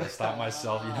gonna stop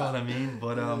myself, you know what I mean?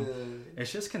 But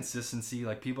it's just consistency.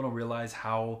 Like, people don't realize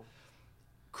how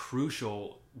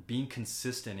crucial being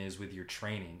consistent is with your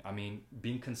training. I mean,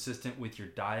 being consistent with your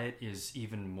diet is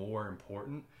even more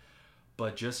important.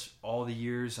 But just all the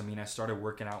years, I mean, I started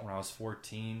working out when I was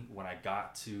 14. When I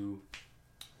got to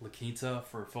La Quinta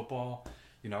for football,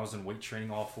 I was in weight training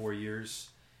all 4 years.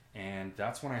 And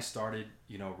that's when I started,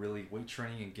 really weight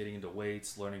training and getting into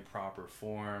weights, learning proper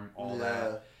form, all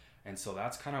that. And so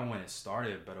that's kind of when it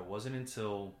started. But it wasn't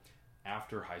until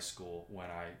after high school when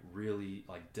I really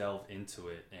like delved into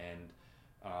it. And,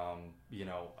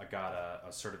 I got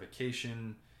a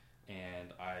certification,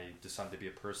 and I decided to be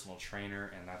a personal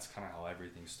trainer. And that's kind of how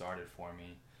everything started for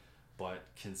me. But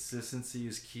consistency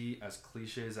is key, as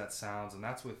cliche as that sounds. And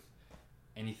that's with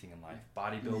anything in life.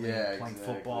 Bodybuilding, playing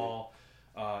football.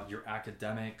 Your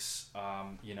academics,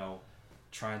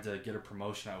 trying to get a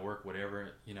promotion at work,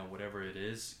 whatever it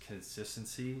is,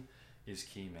 consistency is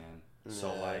key, man. Yeah.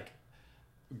 So like,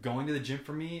 going to the gym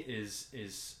for me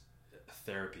is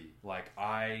therapy. Like,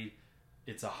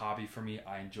 it's a hobby for me.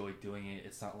 I enjoy doing it.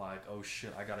 It's not like, oh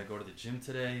shit, I gotta go to the gym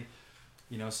today.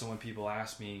 So when people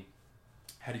ask me,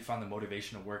 how do you find the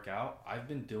motivation to work out? I've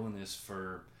been doing this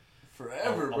for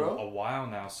forever, bro. A while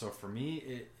now. So for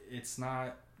me, it's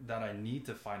not that I need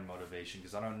to find motivation,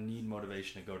 because I don't need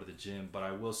motivation to go to the gym. But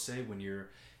I will say, when you're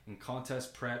in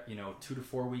contest prep, 2 to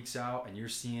 4 weeks out, and you're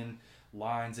seeing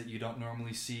lines that you don't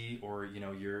normally see, or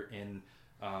you're in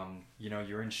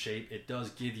you're in shape, it does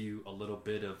give you a little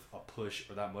bit of a push,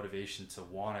 or that motivation to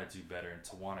want to do better, and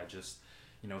to want to just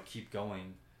keep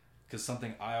going. Because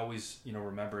something I always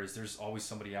remember is there's always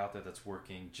somebody out there that's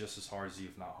working just as hard as you,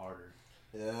 if not harder.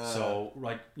 Yeah. So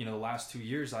like, the last 2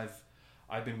 years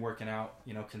I've been working out,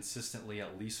 consistently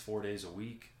at least 4 days a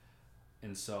week.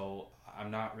 And so I'm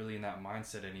not really in that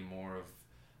mindset anymore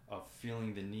of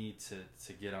feeling the need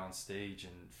to get on stage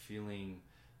and feeling,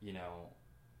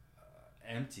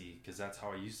 empty, because that's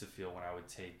how I used to feel when I would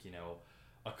take,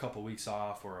 a couple weeks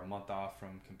off or a month off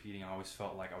from competing. I always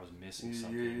felt like I was missing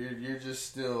something. You're just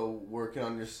still working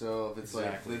on yourself. It's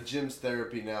exactly. Like the gym's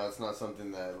therapy now. It's not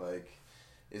something that like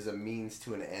is a means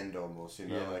to an end almost,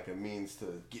 like a means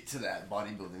to get to that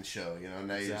bodybuilding show,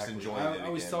 now you're just enjoying it again. I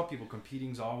always tell people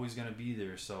competing's always going to be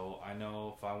there, so I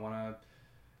know if I want to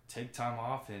take time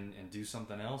off and do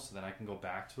something else, then I can go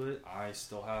back to it. I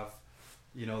still have,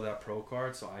 that pro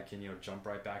card, so I can, jump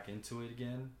right back into it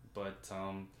again. But,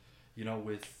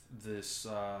 with this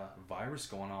virus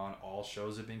going on, all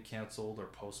shows have been canceled or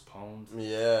postponed.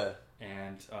 Yeah.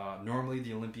 And normally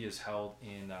the Olympia is held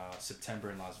in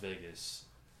September in Las Vegas.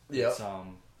 Yeah.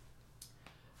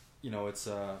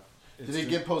 Did it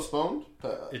get postponed?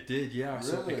 It did, yeah. Really?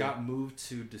 So it got moved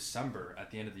to December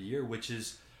at the end of the year, which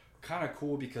is kind of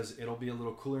cool because it'll be a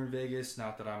little cooler in Vegas.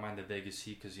 Not that I mind the Vegas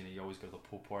heat, because you always go to the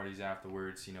pool parties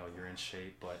afterwards. You're in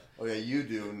shape, but oh yeah, you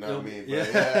do, not me. But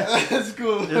yeah, that's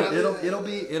cool. It'll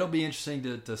be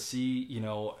interesting to see.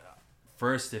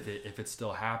 First, if it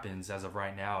still happens. As of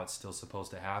right now, it's still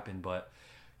supposed to happen, but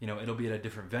it'll be at a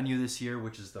different venue this year,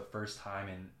 which is the first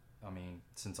time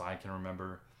since I can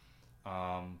remember.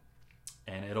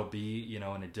 and it'll be in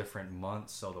a different month,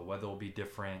 so the weather will be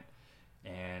different,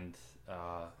 and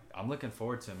I'm looking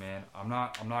forward to it, man. I'm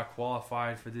not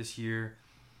qualified for this year.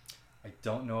 I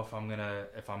don't know if I'm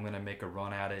gonna make a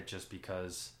run at it, just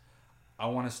because I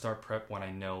want to start prep when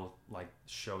I know like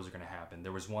shows are gonna happen.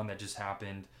 There was one that just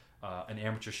happened, an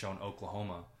amateur show in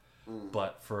Oklahoma,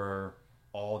 but for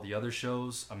all the other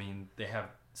shows, I mean, they have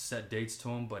set dates to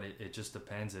them, but it just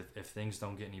depends. If things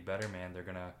don't get any better, man, they're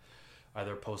gonna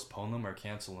either postpone them or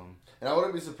cancel them. And I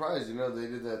wouldn't be surprised, they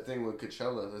did that thing with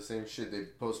Coachella, the same shit. They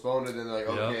postponed it and they're like,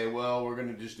 okay, well, we're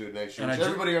going to just do it next year, which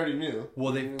everybody already knew.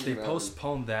 Well, they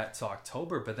postponed that to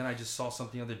October, but then I just saw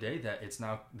something the other day that it's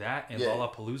now that and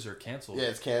Lollapalooza are canceled. Yeah,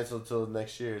 it's canceled till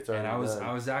next year. It's already done.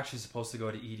 I was actually supposed to go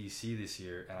to EDC this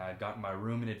year, and I had gotten my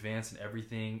room in advance and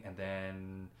everything, and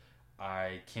then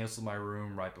I canceled my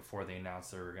room right before they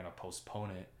announced they were going to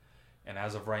postpone it. And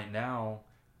as of right now,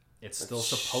 it's still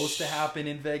supposed to happen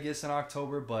in Vegas in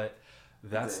October, but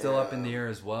that's still up in the air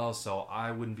as well. So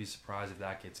I wouldn't be surprised if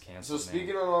that gets canceled. So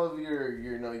speaking on all of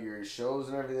your shows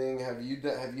and everything, have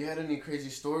you had any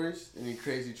crazy stories, any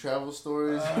crazy travel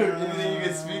stories, anything you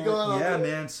can speak on? Yeah,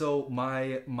 man. So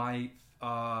my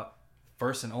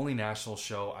first and only national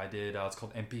show I did, it's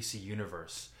called NPC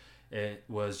Universe. It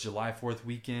was July 4th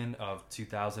weekend of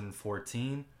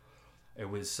 2014. It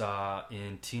was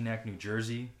in Teaneck, New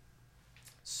Jersey.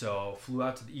 So flew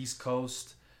out to the East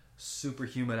Coast, super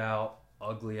humid out,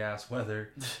 ugly ass weather,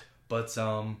 but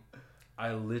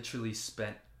I literally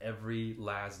spent every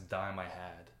last dime I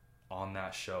had on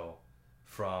that show,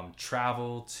 from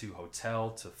travel to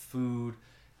hotel to food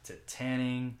to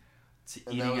tanning to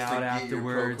eating out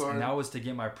afterwards, and that was to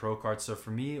get my pro card. So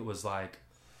for me, it was like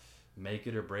make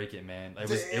it or break it, man. It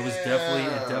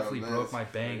definitely broke my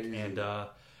bank. Crazy. And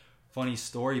funny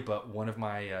story, but one of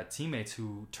my teammates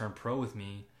who turned pro with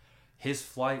me, his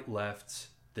flight left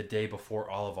the day before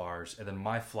all of ours, and then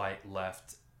my flight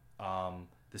left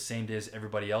the same day as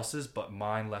everybody else's, but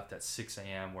mine left at 6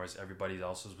 a.m., whereas everybody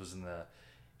else's was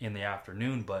in the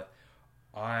afternoon. But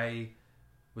I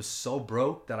was so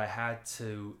broke that I had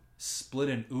to split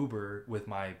an Uber with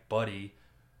my buddy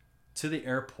to the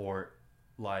airport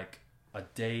like a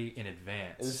day in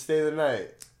advance. And stay the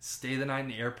night. Stay the night in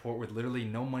the airport with literally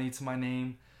no money to my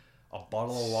name, a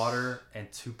bottle of water,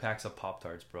 and 2 packs of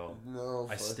Pop-Tarts, bro. No,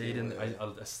 I stayed in. I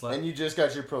slept. And you just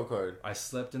got your pro card. I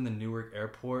slept in the Newark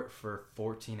airport for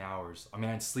 14 hours. I mean,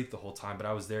 I didn't sleep the whole time, but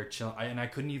I was there chilling. And I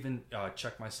couldn't even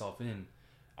check myself in.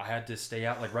 I had to stay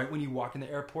out. Like right when you walk in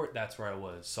the airport, that's where I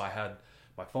was. So I had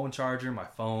my phone charger, my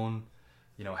phone,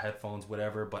 headphones,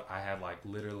 whatever. But I had like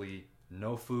literally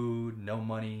no food, no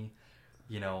money.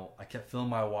 I kept filling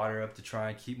my water up to try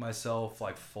and keep myself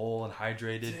like full and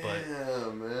hydrated.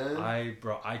 Damn, man.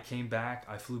 I came back.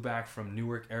 I flew back from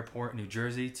Newark Airport, New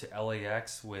Jersey to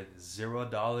LAX with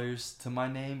 $0 to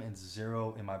my name and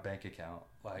 0 in my bank account.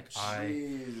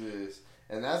 Jesus.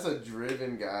 And that's a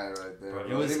driven guy right there.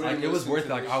 Bro, it was worth it.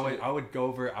 Like I would go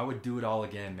over. I would do it all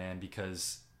again, man,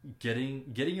 because getting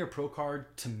your pro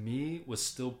card to me was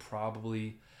still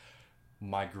probably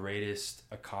my greatest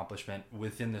accomplishment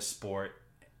within the sport.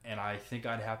 And I think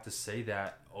I'd have to say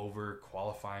that over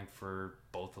qualifying for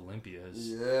both Olympias.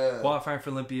 Yeah. Qualifying for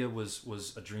Olympia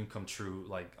was a dream come true.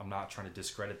 Like, I'm not trying to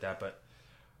discredit that, but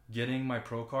getting my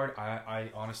pro card, I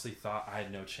honestly thought I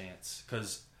had no chance.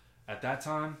 Because at that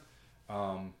time,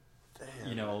 I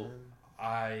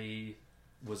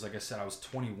was, like I said, I was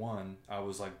 21. I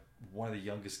was like one of the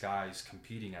youngest guys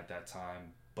competing at that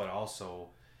time, but also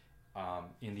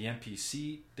in the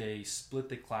NPC, they split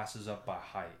the classes up by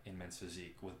height in men's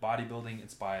physique. With bodybuilding,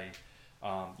 it's by,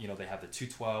 they have the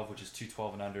 212, which is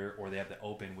 212 and under, or they have the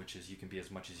open, which is you can be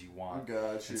as much as you want.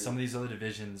 Gotcha. And some of these other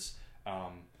divisions,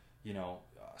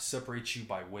 separate you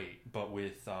by weight. But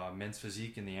with men's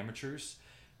physique in the amateurs,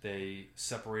 they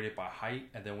separate it by height,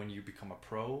 and then when you become a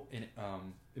pro in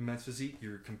men's physique,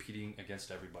 you're competing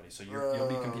against everybody. So you'll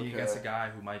be competing against a guy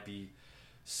who might be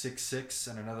 6'6"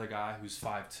 and another guy who's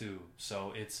 5'2".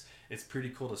 So it's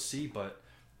pretty cool to see. But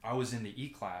I was in the E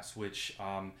class, which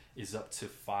is up to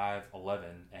 5'11",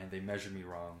 and they measured me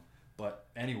wrong. But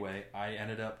anyway, I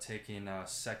ended up taking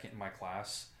second in my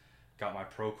class, got my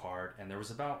pro card, and there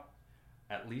was about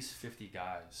at least 50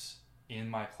 guys in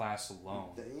my class alone.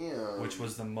 Damn. Which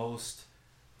was the most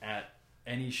at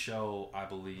any show, I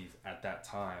believe, at that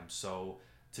time. So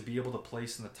to be able to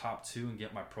place in the top 2 and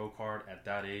get my pro card at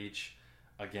that age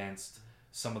against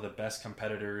some of the best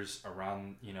competitors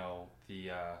around,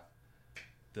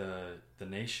 the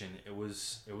nation, it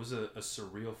was a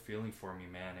surreal feeling for me,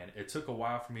 man. And it took a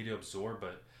while for me to absorb,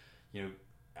 but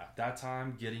at that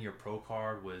time, getting your pro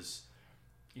card was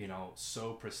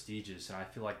so prestigious. And I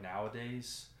feel like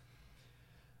nowadays,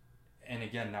 and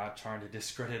again, not trying to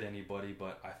discredit anybody,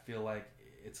 but I feel like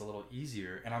it's a little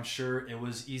easier. And I'm sure it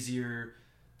was easier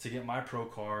to get my pro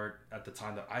card at the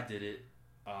time that I did it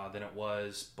than it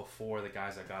was before the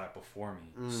guys that got it before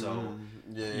me. So,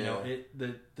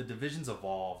 the division's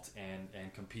evolved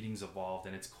and competing's evolved,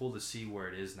 and it's cool to see where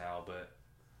it is now. But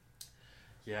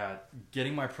yeah,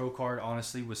 getting my pro card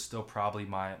honestly was still probably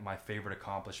my favorite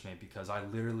accomplishment, because I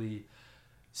literally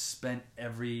spent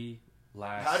every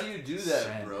last. How do you do that,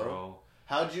 cent, bro?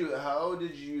 How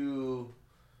did you?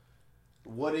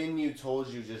 What in you told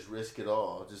you just risk it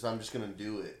all? I'm just gonna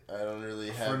do it. I don't really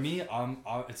have. For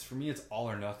me, it's all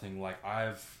or nothing. Like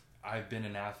I've been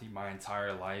an athlete my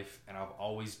entire life, and I've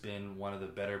always been one of the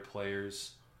better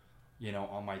players,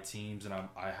 on my teams, and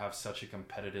I have such a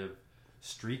competitive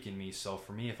streak in me. So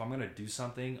for me, if I'm gonna do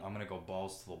something, I'm gonna go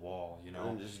balls to the wall,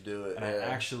 and just do it. And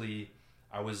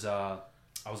I was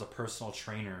a personal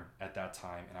trainer at that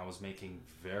time, and I was making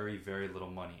very, very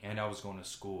little money, and I was going to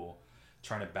school,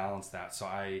 trying to balance that. So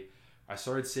I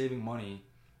started saving money,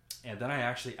 and then I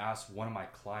actually asked one of my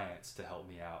clients to help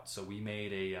me out. So we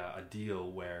made a deal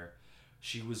where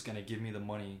she was going to give me the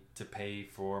money to pay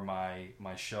for my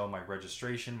show, my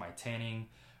registration, my tanning,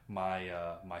 my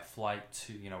flight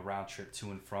to, round trip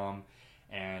to and from,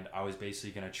 and I was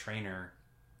basically going to train her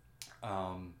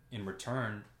in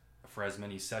return for as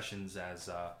many sessions as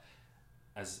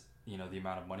the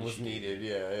amount of money was she needed.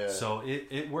 needed. Yeah. So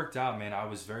it worked out, man. I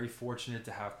was very fortunate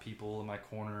to have people in my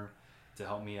corner to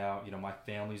help me out. My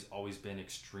family's always been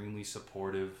extremely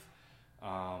supportive.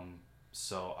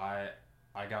 So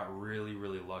I got really,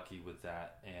 really lucky with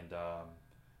that, and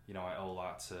I owe a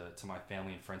lot to my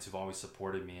family and friends who've always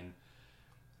supported me. And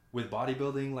with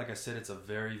bodybuilding, like I said, it's a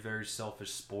very, very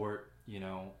selfish sport,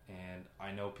 and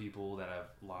I know people that have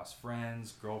lost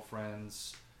friends,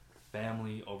 girlfriends,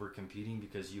 family over competing,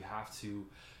 because you have to,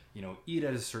 eat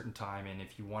at a certain time, and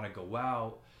if you want to go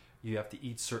out, you have to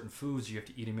eat certain foods. You have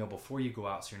to eat a meal before you go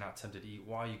out, so you're not tempted to eat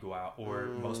while you go out. Or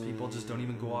most people just don't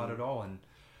even go out at all. And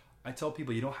I tell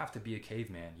people, you don't have to be a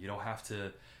caveman. You don't have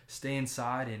to stay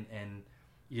inside and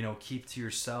keep to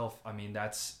yourself. I mean,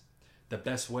 that's the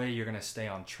best way you're going to stay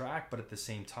on track. But at the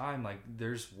same time, like,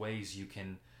 there's ways you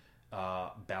can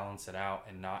balance it out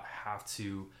and not have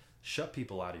to shut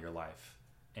people out of your life.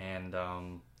 And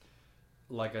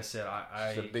like I said,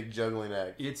 it's a big juggling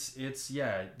act. It's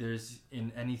there's,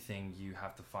 in anything, you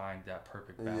have to find that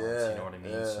perfect balance. You know what I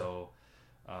mean? Yeah. So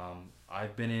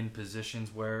I've been in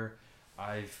positions where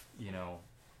I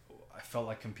felt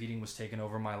like competing was taking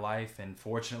over my life, and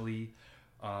fortunately,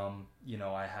 I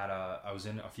was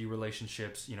in a few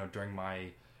relationships, during my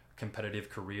competitive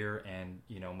career, and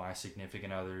my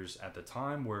significant others at the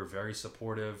time were very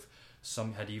supportive.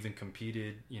 Some had even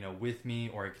competed, with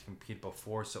me, or I could compete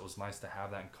before, so it was nice to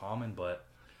have that in common. But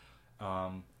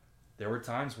there were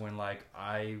times when, like,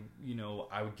 I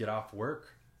would get off work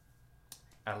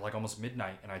at like almost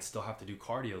midnight, and I'd still have to do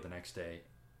cardio the next day,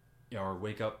 or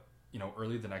wake up,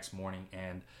 early the next morning,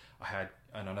 and I had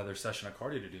another session of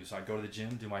cardio to do. So I'd go to the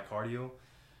gym, do my cardio,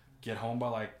 get home by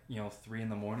like 3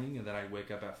 a.m, and then I'd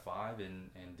wake up at 5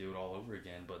 and do it all over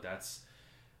again. But that's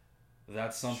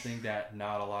something that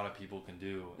not a lot of people can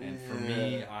do. And for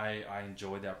me, I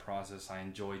enjoyed that process. I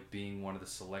enjoyed being one of the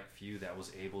select few that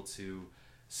was able to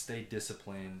stay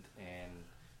disciplined and,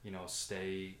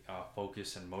 stay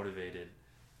focused and motivated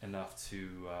enough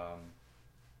to,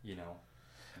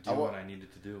 do what I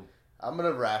needed to do. I'm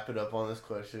going to wrap it up on this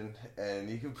question, and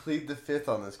you can plead the fifth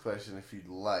on this question if you'd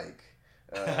like.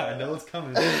 I know it's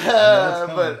coming.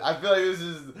 But I feel like this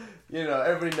is,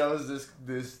 everybody knows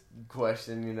this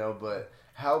question, but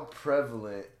how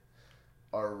prevalent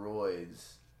are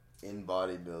roids in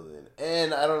bodybuilding?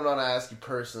 And I don't want to ask you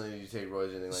personally, do you take roids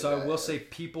or anything like that? So I will say,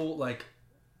 people, like,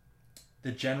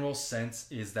 the general sense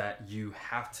is that you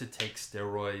have to take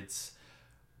steroids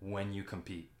when you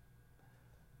compete.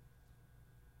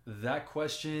 That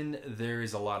question, there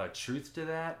is a lot of truth to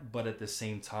that, but at the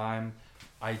same time,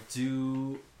 I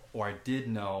did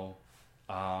know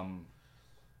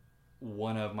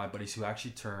one of my buddies who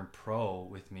actually turned pro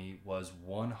with me was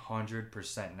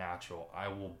 100% natural. I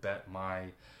will bet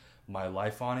my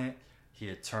life on it. He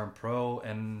had turned pro,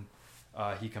 and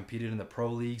he competed in the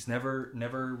pro leagues.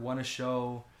 Never won a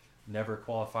show, never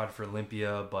qualified for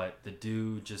Olympia, but the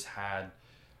dude just had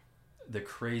the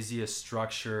craziest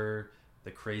structure, the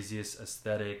craziest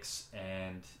aesthetics,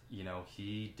 and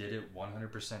he did it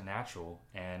 100% natural.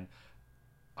 And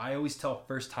I always tell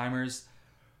first timers,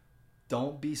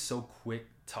 don't be so quick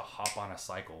to hop on a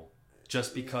cycle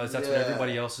just because that's what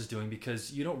everybody else is doing,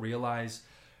 because you don't realize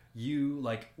you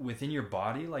like within your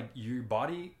body, like your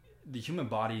body, the human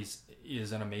body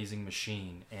is an amazing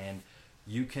machine, and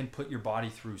you can put your body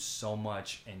through so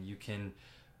much, and you can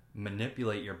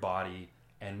manipulate your body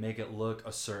and make it look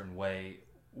a certain way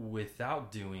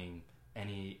without doing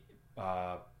any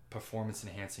performance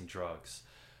enhancing drugs.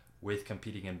 With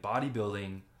competing in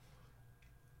bodybuilding,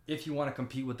 if you want to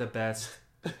compete with the best,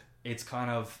 it's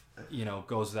kind of,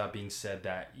 goes without being said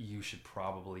that you should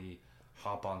probably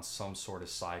hop on some sort of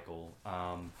cycle.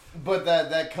 But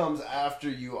that comes after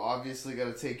you obviously got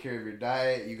to take care of your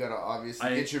diet. You got to obviously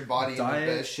get your body in the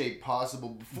best shape possible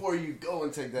before you go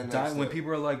and take that next step. When people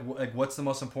are like, what's the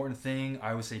most important thing?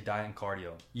 I would say diet and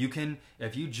cardio. You can,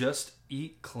 if you just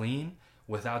eat clean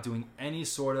without doing any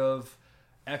sort of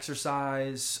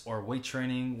exercise or weight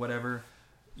training, whatever,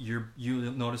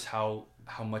 you'll notice how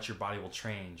much your body will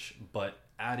change. But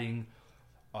adding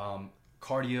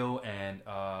cardio and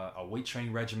a weight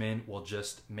training regimen will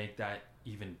just make that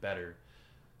even better.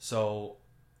 So,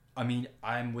 I mean,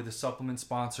 I'm with a supplement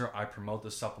sponsor. I promote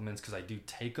the supplements because I do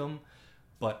take them,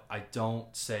 but I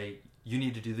don't say you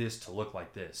need to do this to look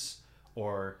like this,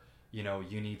 or you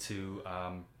need to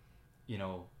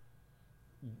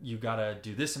you gotta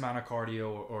do this amount of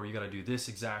cardio, or you gotta do this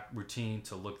exact routine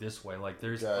to look this way. Like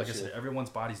there's, like I said,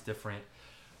 everyone's body's different.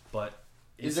 But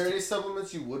is there any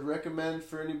supplements you would recommend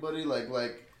for anybody? Like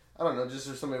I don't know, just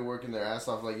for somebody working their ass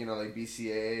off, like like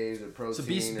BCAAs or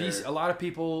protein. So a lot of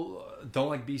people don't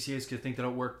like BCAAs because they think they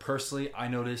don't work. Personally, I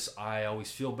notice I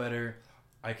always feel better.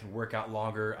 I can work out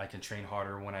longer. I can train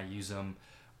harder when I use them.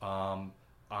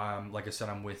 Like I said,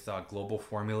 I'm with Global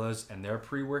Formulas, and their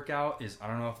pre-workout is, I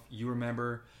don't know if you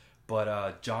remember,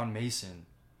 but John Mason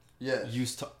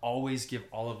used to always give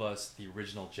all of us the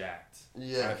original Jacked. Yeah.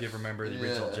 I don't know if you ever remember the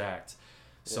original Jacked.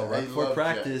 So right before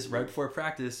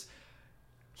practice,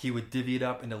 he would divvy it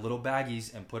up into little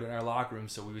baggies and put it in our locker room.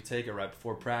 So we would take it right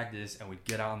before practice, and we'd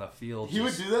get out on the field. He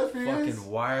would do that for you guys?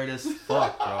 Fucking wired as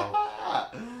fuck, bro.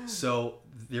 So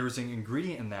there was an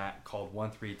ingredient in that called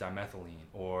 1,3-dimethylene,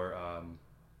 or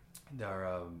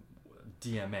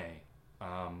DMA,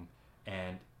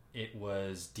 and it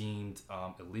was deemed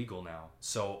illegal now.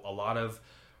 So a lot of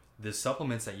the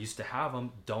supplements that used to have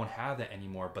them don't have that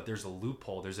anymore. But there's a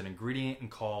loophole. There's an ingredient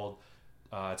called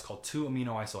it's called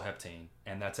 2-aminoisoheptane,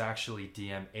 and that's actually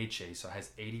DMHA. So it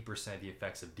has 80% of the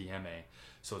effects of DMA.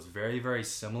 So it's very, very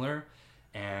similar.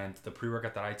 And the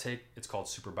pre-workout that I take, it's called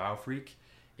Super BioFreak.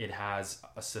 It has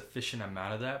a sufficient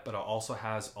amount of that, but it also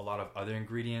has a lot of other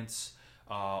ingredients.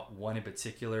 One in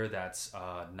particular that's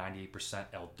 98%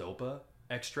 L-Dopa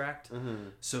extract. Mm-hmm.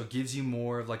 So it gives you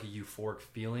more of like a euphoric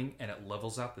feeling, and it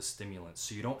levels out the stimulants.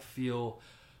 So you don't feel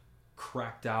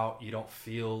cracked out. You don't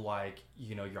feel like,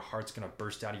 your heart's going to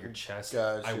burst out of your chest.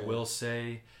 Gotcha. I will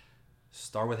say,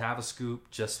 start with half a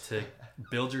scoop just to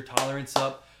build your tolerance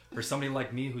up. For somebody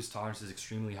like me whose tolerance is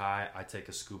extremely high, I take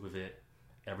a scoop of it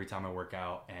every time I work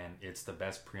out, and it's the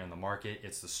best pre on the market.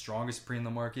 It's the strongest pre on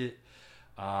the market.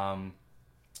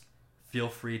 Feel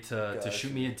free to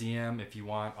shoot me a DM if you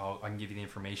want. I can give you the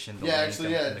information, the link,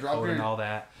 and the code and all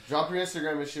that. Drop your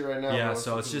Instagram and shit right now. Yeah,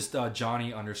 so it's just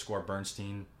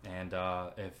Johnny_Bernstein. And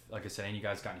if, like I said, any of you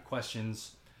guys got any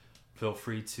questions, feel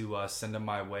free to send them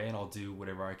my way, and I'll do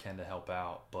whatever I can to help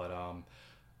out. But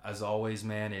as always,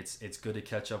 man, it's good to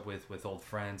catch up with old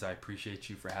friends. I appreciate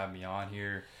you for having me on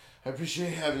here. I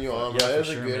appreciate having you on, bro. Yeah, it was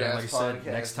a good ass podcast. Like I said,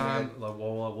 next time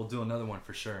we'll do another one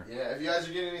for sure. Yeah, if you guys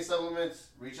are getting any supplements,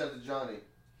 reach out to Johnny.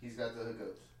 He's got the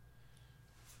hookups.